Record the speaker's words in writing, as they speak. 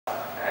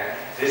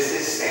This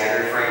is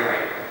standard frame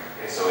rate.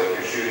 Okay, so if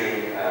you're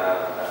shooting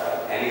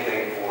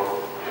anything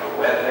for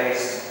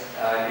web-based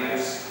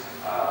use,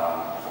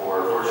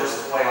 or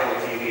just play on your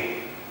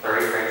TV,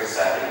 30 frames a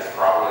second is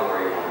probably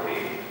where you want to be.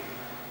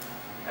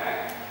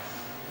 Okay?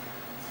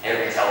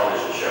 Every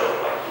television show,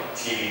 like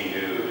TV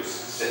news,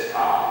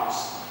 sitcoms,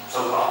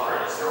 soap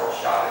operas, they're all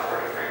shot at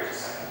 30 frames a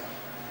second.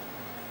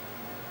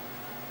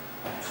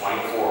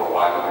 24,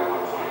 why would we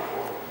want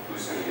 24?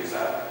 Who's going to use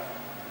that?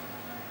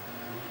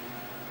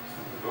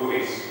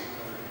 Movies,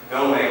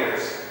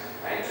 filmmakers,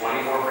 right?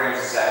 24 frames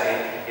a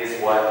second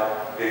is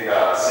what the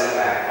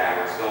cinematic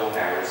cameras, film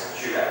cameras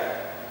shoot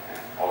at. Okay?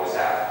 Always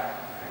have.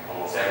 Okay?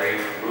 Almost every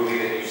movie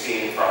that you've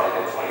seen has probably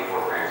been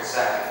 24 frames a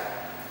second.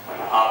 When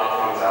The Hobbit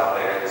comes out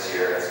later this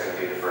year, it's going to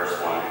be the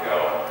first one to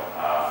go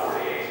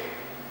 48.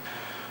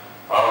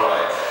 All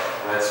right,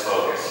 let's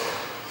focus.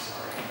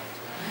 Sorry.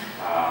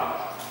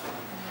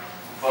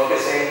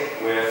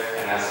 Focusing with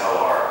an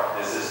SLR.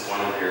 This is one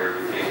of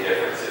your big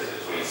differences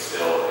between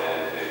still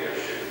and video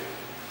shoot.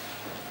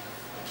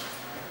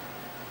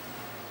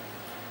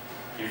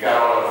 You've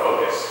got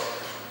autofocus,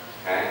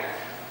 okay?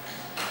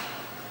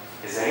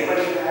 Is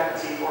anybody going to have a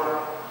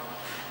T4?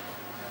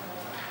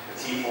 The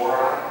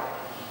T4i?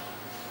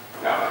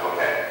 No,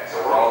 okay.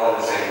 So we're all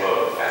in the same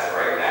boat as of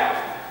right now,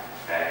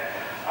 okay?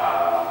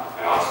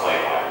 And I'll explain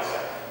why in a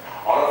second.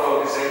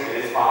 Autofocusing,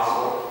 it is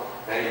possible.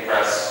 Then you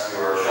press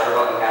your shutter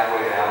button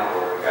halfway down,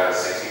 or if you've got a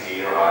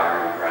 60D or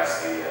higher, you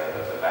press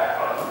the back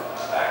button,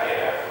 back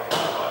AF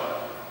button.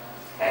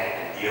 Okay?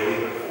 Ideally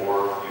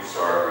before you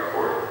start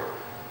recording.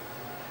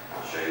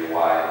 I'll show you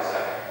why in a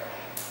second.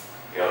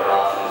 The other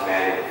option is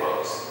manual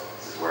focusing.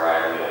 This is where I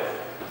live,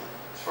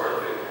 as far as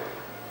video.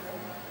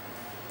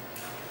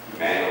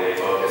 Manually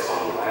focus on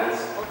the lens.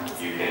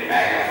 You can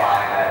magnify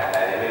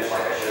that image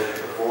like I showed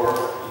you before.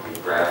 You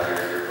can grab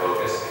your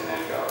focus and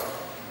then go.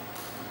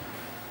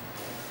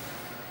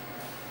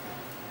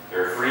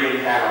 There are free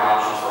camera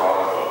options for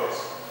autofocus.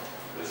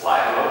 There's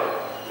live mode,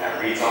 and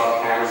that reads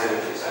off the camera's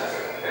imaging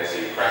sensor. Okay, so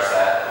you press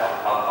that.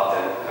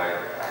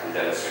 I can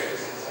demonstrate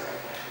this in a second.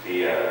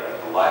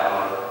 The live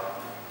mode,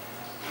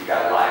 you've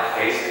got live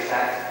face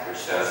detect,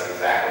 which does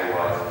exactly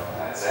what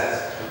it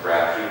says. You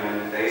grab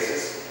human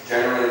faces.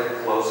 Generally, the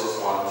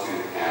closest one to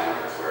the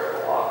camera is where it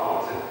will lock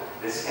onto.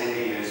 This can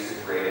be used to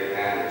great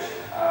advantage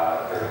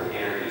during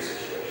interview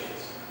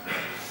situations.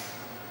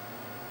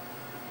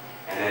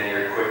 And then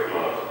your quick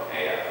mode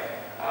AF,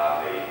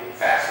 the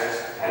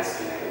fastest, hence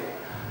the name.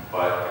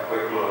 But the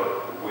quick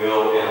mode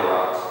will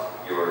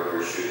interrupt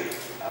your shooting.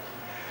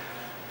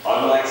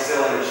 Unlike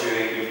still image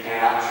shooting, you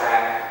cannot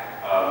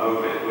track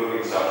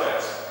moving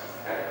subjects.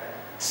 Okay?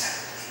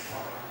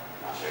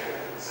 I'll show you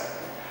that in a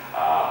second.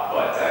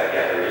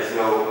 Yeah, there is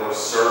no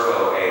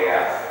servo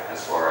AF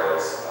as far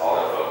as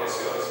autofocus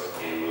goes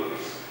in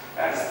movies.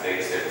 That is the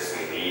biggest difference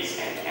between these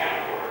and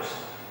camcorders.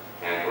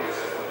 Camcorders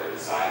are what they're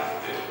designed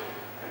to do.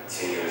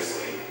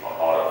 Continuously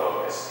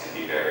autofocus and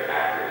be very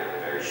accurate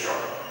and very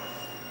sharp.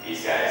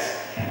 These guys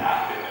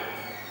cannot do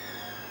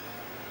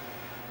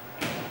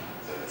it.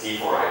 So the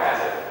T4i has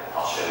it.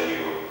 I'll show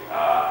you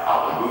how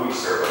the movie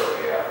servo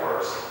AF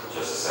works in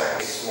just a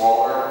second. A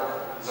smaller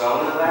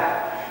zone of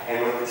that.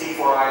 And with the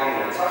T4i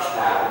being a touch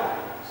panel,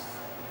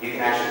 you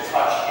can actually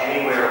touch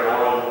anywhere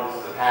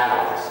on the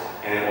panel,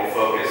 and it will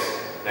focus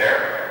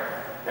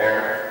there,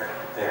 there,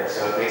 there.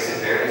 So it makes it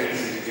very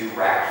easy to do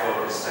rack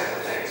focus type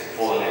of things,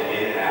 pulling it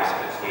in and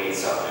out between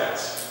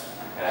subjects.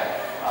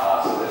 Okay?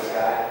 So this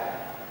guy,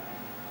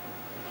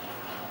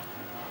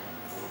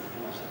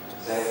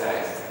 same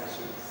thing.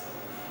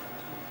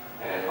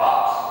 And it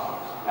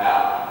pops.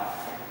 Now,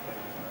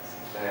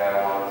 say I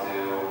want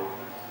to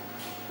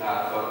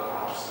not focus.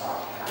 I'll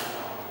stop.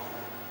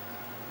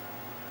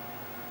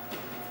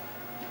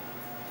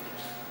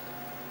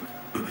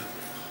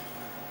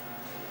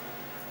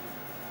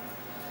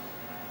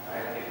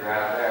 Right, you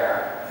grab there.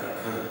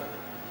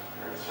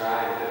 You're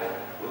trying to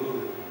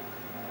move.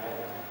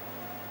 Right?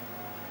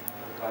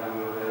 If I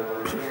move it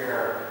over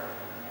here.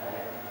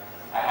 Right?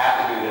 I have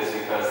to do this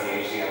because the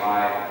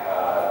HDMI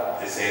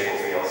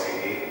disables the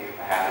LCD.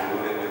 I have to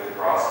move it with the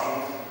cross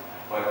keys.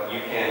 But you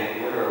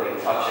can literally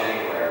touch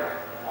anywhere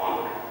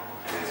on it,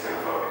 and it's going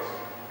to focus.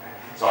 Okay?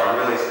 So I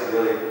really,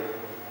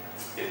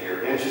 if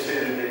you're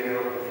interested in video,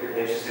 if you're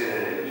interested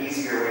in an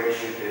easier way to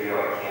shoot video,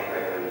 I can't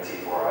recommend the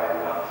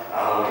T4i enough.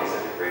 Not only is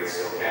it a great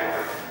still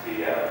camera, the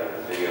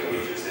video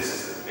features, this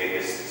is the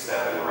biggest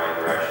step in the right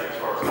direction as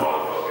far as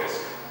autofocus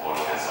on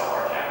an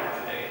SLR camera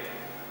to date.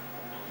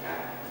 Okay?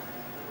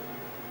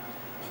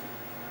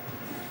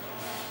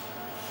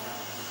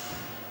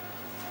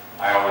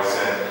 I always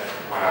said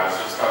when I was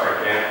just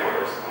covering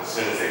camcorders, as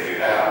soon as they do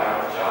that, I'm out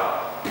of a job.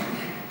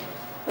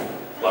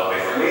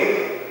 Luckily for me,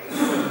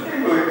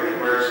 it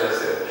works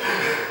just it.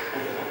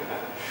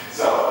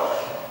 So,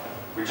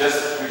 we just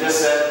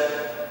said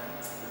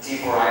the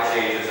T4i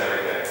changes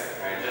everything.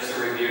 Right? Just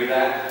to review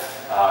that,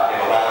 it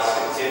allows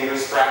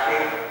continuous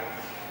tracking.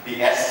 The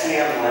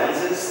STM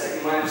lenses that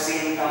you might have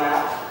seen come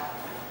out,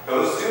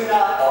 those do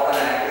not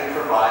automatically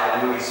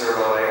provide movie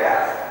servo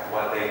AF.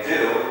 What they do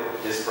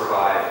is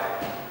provide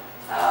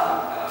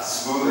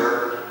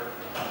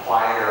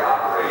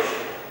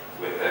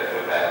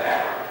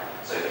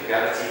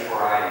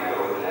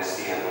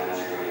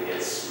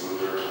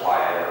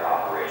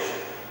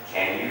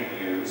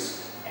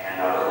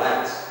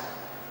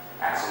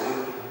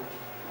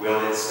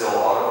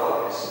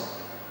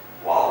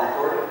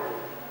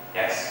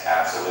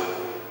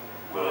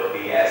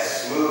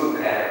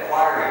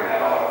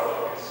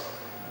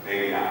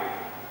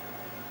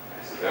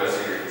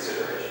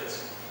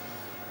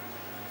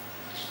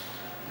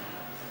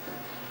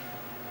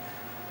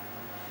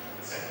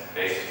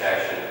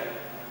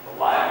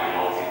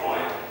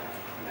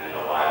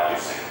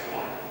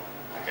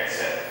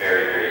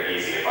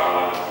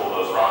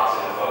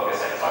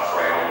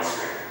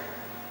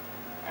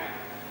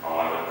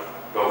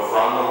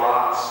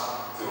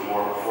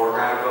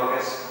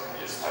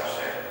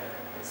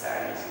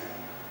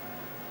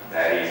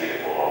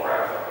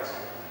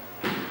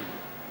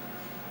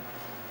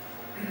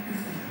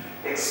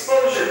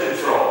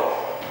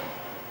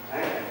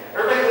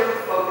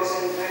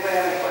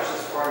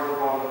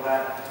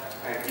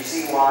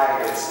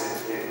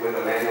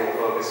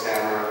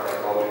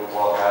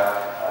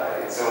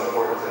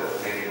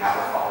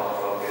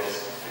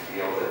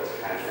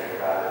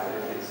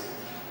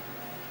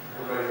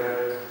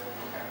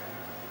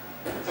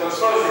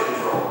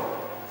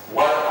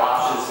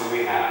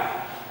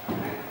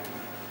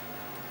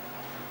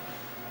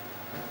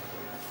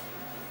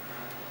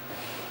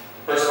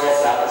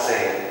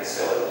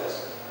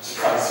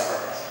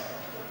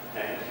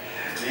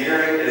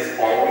Metering is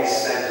always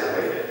center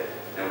weighted,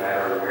 no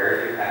matter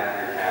where you have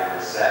your camera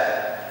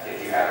set.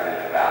 If you have it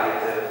in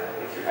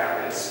evaluative, if you have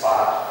it in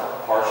spot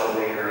or partial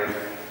metering,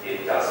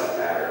 it doesn't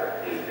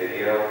matter. In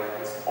video,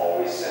 it's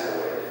always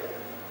center weighted.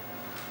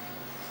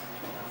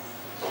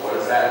 So what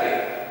does that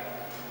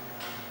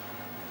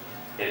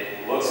mean?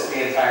 It looks at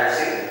the entire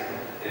scene.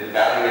 It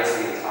evaluates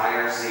the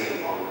entire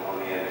scene on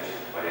the image,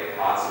 but it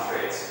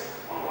concentrates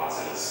on what's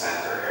in the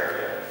center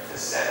area to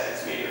set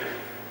its metering.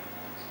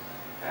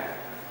 Okay?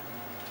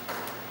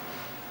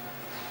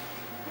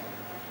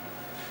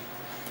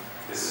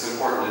 This is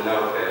important to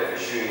note that if you're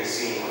shooting a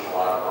scene with a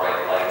lot of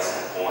bright lights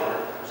in a corner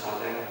or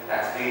something,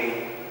 that's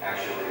being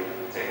actually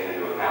taken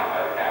into account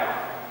by the camera.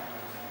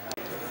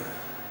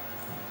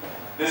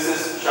 This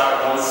is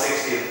shot at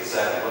 1/60th of a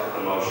second. Look at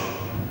the motion.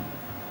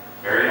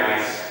 Very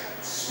nice,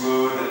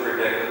 smooth and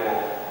predictable.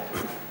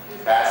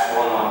 That's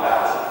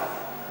 1/1000.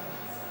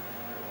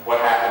 What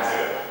happened to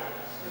it?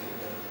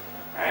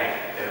 Right?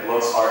 It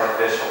looks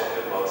artificial.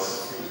 It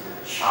looks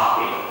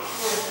choppy.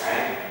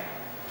 Right?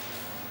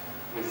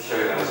 Let me show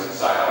you those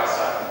side by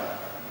side.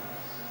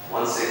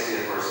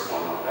 1/60th versus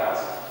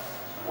 1/1000.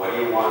 What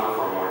do you want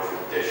for a more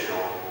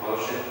traditional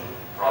motion?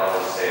 Probably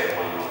want to stay at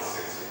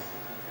 1/160th.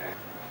 Okay?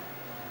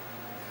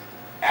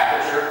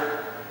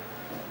 Aperture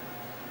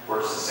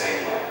works the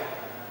same way.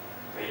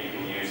 Okay? You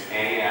can use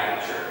any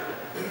aperture.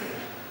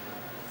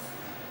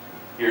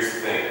 Here's the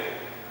thing.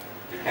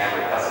 Your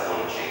camera doesn't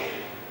want to change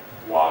it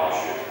while you're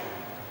shooting.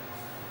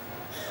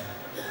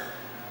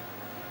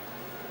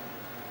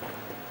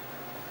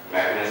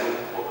 Mechanism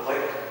will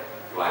click.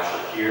 You'll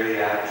actually hear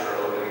the aperture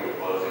opening and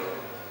closing,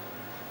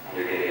 and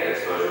you're going to get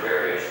exposure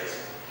variations.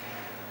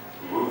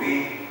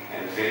 Movie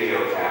and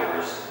video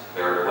cameras,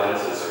 their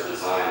lenses are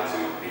designed to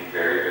be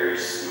very, very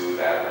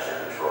smooth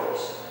aperture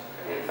controls.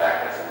 And in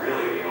fact, that's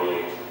really the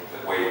only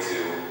way to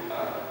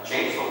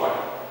change the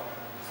light,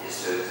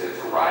 is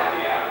to ride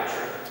the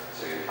aperture.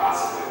 So you're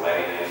constantly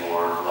letting in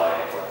more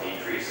light or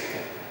decreasing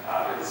it.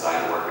 They're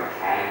designed to work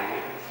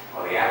mechanically.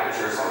 Well, the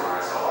apertures on our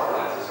SLR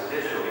lenses are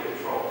digitally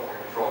controlled.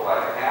 They're controlled by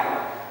the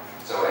camera.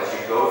 So as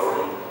you go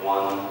from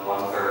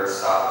one-third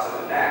stop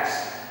to the next,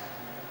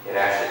 it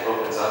actually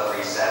opens up,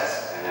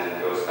 resets, and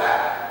then goes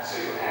back. So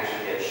you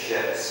actually get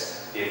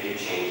shifts if you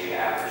change the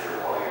aperture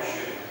while you're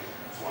shooting.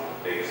 It's one of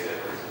the biggest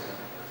differences.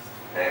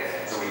 Okay?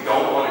 So we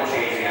don't want to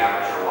change the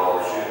aperture while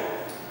we're shooting.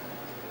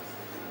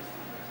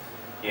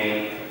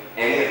 In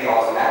any of the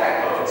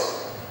automatic modes,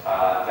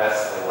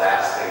 that's the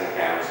last thing the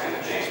camera's going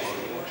to change.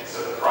 So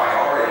the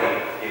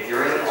priority, if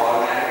you're in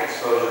automatic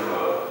exposure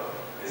mode,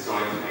 is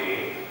going to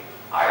be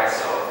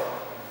ISO.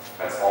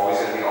 That's always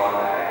going to be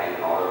automatic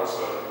in auto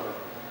exposure mode.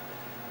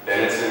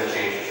 Then it's going to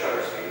change the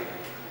shutter speed.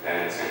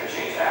 Then it's going to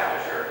change the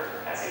aperture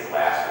as a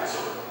last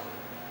resort.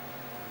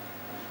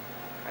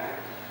 Okay.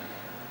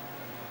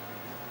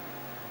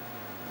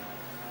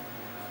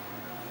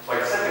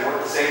 Like I said, they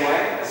work the same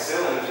way as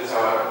still images,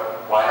 however.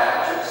 Wide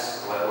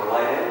apertures, let more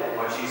light in,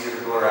 much easier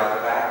to blur out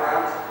the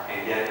background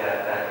and get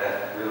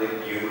that really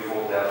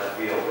beautiful depth of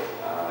field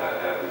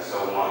that we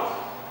so want.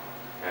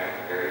 Okay?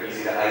 Very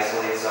easy to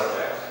isolate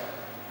subjects.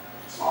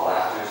 Small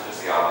apertures,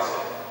 just the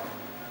opposite.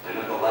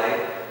 Limit the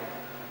light,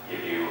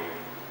 give you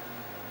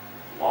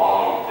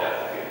long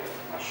depth of field,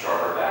 much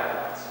sharper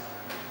backgrounds.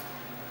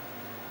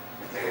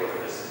 Take a look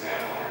at this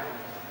example here.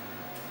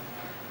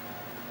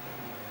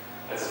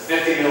 That's a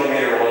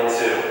 50mm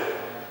 1.2.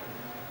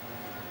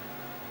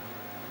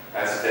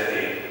 That's a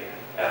 50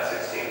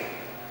 f/16.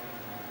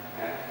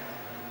 Okay.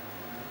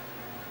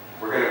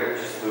 We're going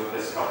to just loop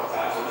this a couple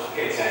times, so just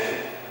pay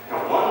attention. You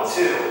know,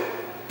 1.2,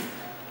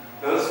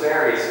 those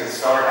berries can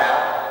start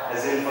out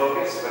as in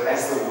focus, but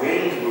as the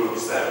wind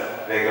moves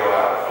them, they go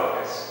out of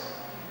focus.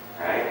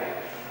 Right?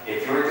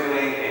 If you're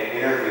doing an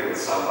interview with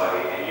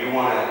somebody and you're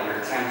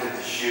tempted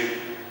to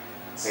shoot,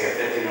 say, a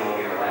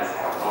 50mm lens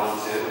at a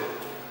 1.2,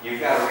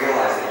 you've got to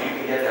realize that you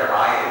can get their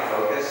eye in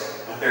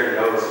focus, but their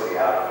nose will be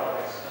out of focus.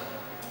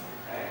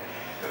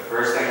 The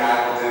first thing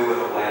I will do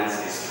with a lens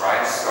is try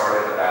to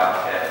start it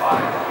about at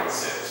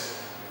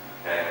 5.6.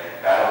 Okay?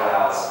 That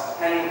allows,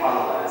 depending upon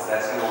the lens,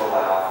 that's going to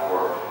allow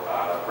for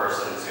the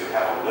person to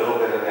have a little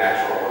bit of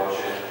natural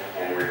motion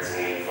and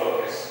retain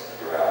focus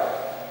throughout.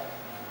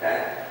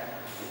 Okay?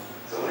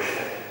 So look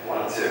at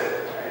 1.2.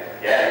 Right?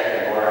 Yeah, you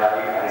can blur out,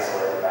 you can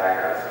isolate the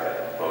backgrounds,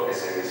 but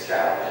focusing is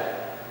challenging.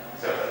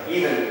 So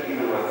even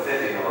with a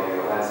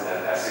 50mm lens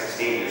at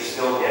 16, you're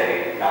still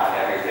getting not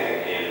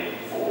everything in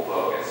full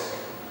focus.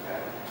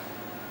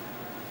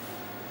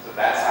 So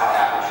that's how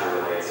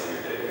aperture relates in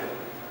your video.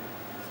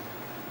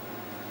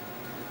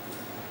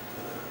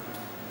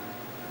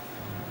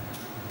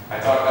 I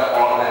talked about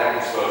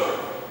automatic exposure.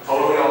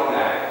 Totally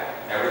automatic.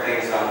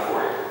 Everything's done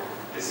for you.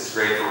 This is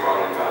great for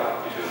run and gun.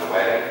 You're doing a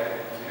wedding,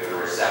 you're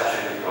doing a reception,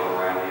 you're going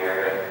around the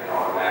area, and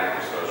automatic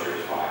exposure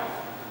is fine.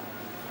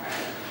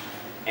 Right.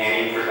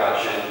 Any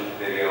production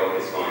video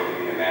is going to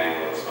be a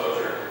manual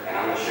exposure, and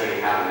I'm going to show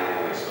you how to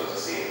manually expose a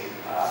scene.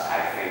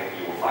 I think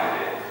you will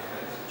find it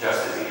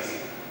just as easy.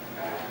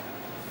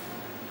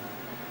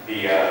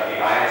 The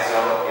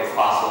ISO, it's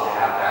possible to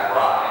have that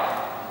ride.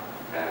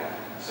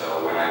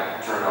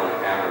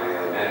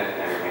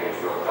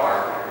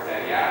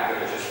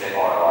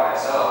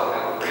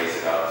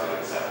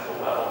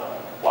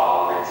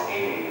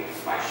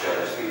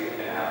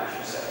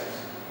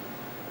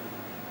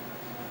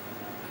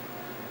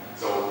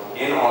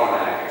 in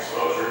automatic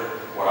exposure,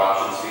 what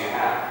options do you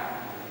have?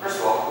 First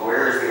of all,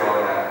 where is the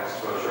automatic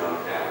exposure on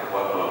the camera?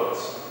 What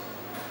modes?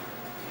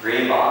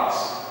 Green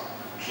box,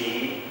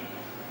 P,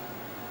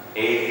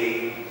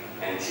 AV,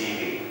 and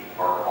TV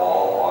are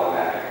all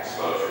automatic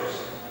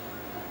exposures.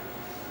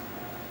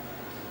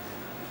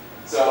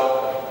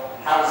 So,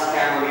 how does the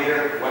camera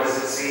meter? What does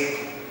it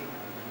see?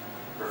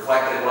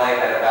 Reflected light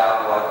at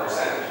about what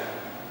percentage?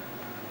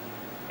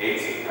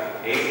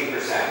 18%.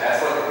 18%.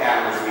 That's what the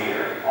camera's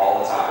metering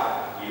all the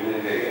time, even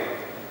in video.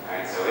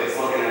 Right? So it's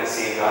looking at the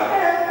scene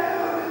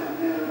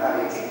going,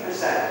 about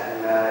 18%.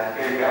 And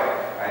here you go.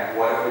 Right?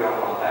 What if we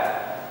don't want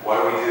that?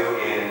 What do we do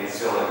in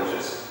still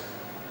images?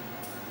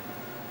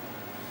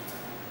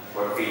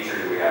 What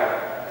feature do we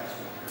have?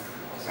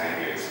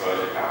 Thank you,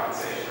 exposure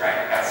compensation,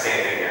 right? Got the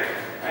same thing here,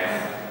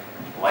 right?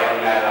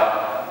 Lighten that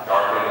up,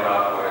 darken it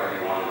up, whatever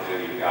you want to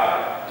do, you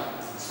got it.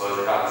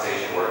 Exposure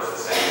compensation works the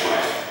same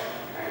way.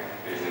 Right?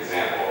 Here's an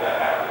example of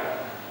that happening.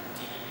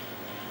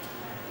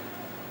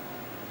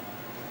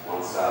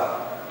 One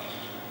stop,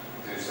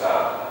 two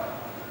stops,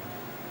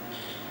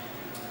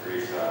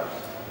 three stops,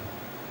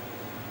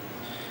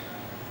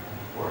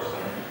 four stops.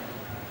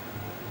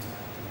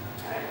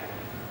 Right?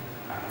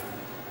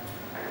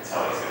 I can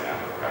tell he's going to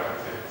have a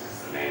preference.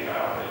 It's the main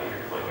dial that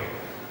you're clicking.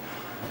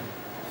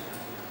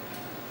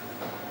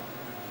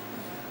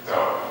 So,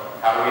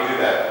 how do we do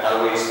that? How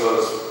do we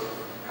expose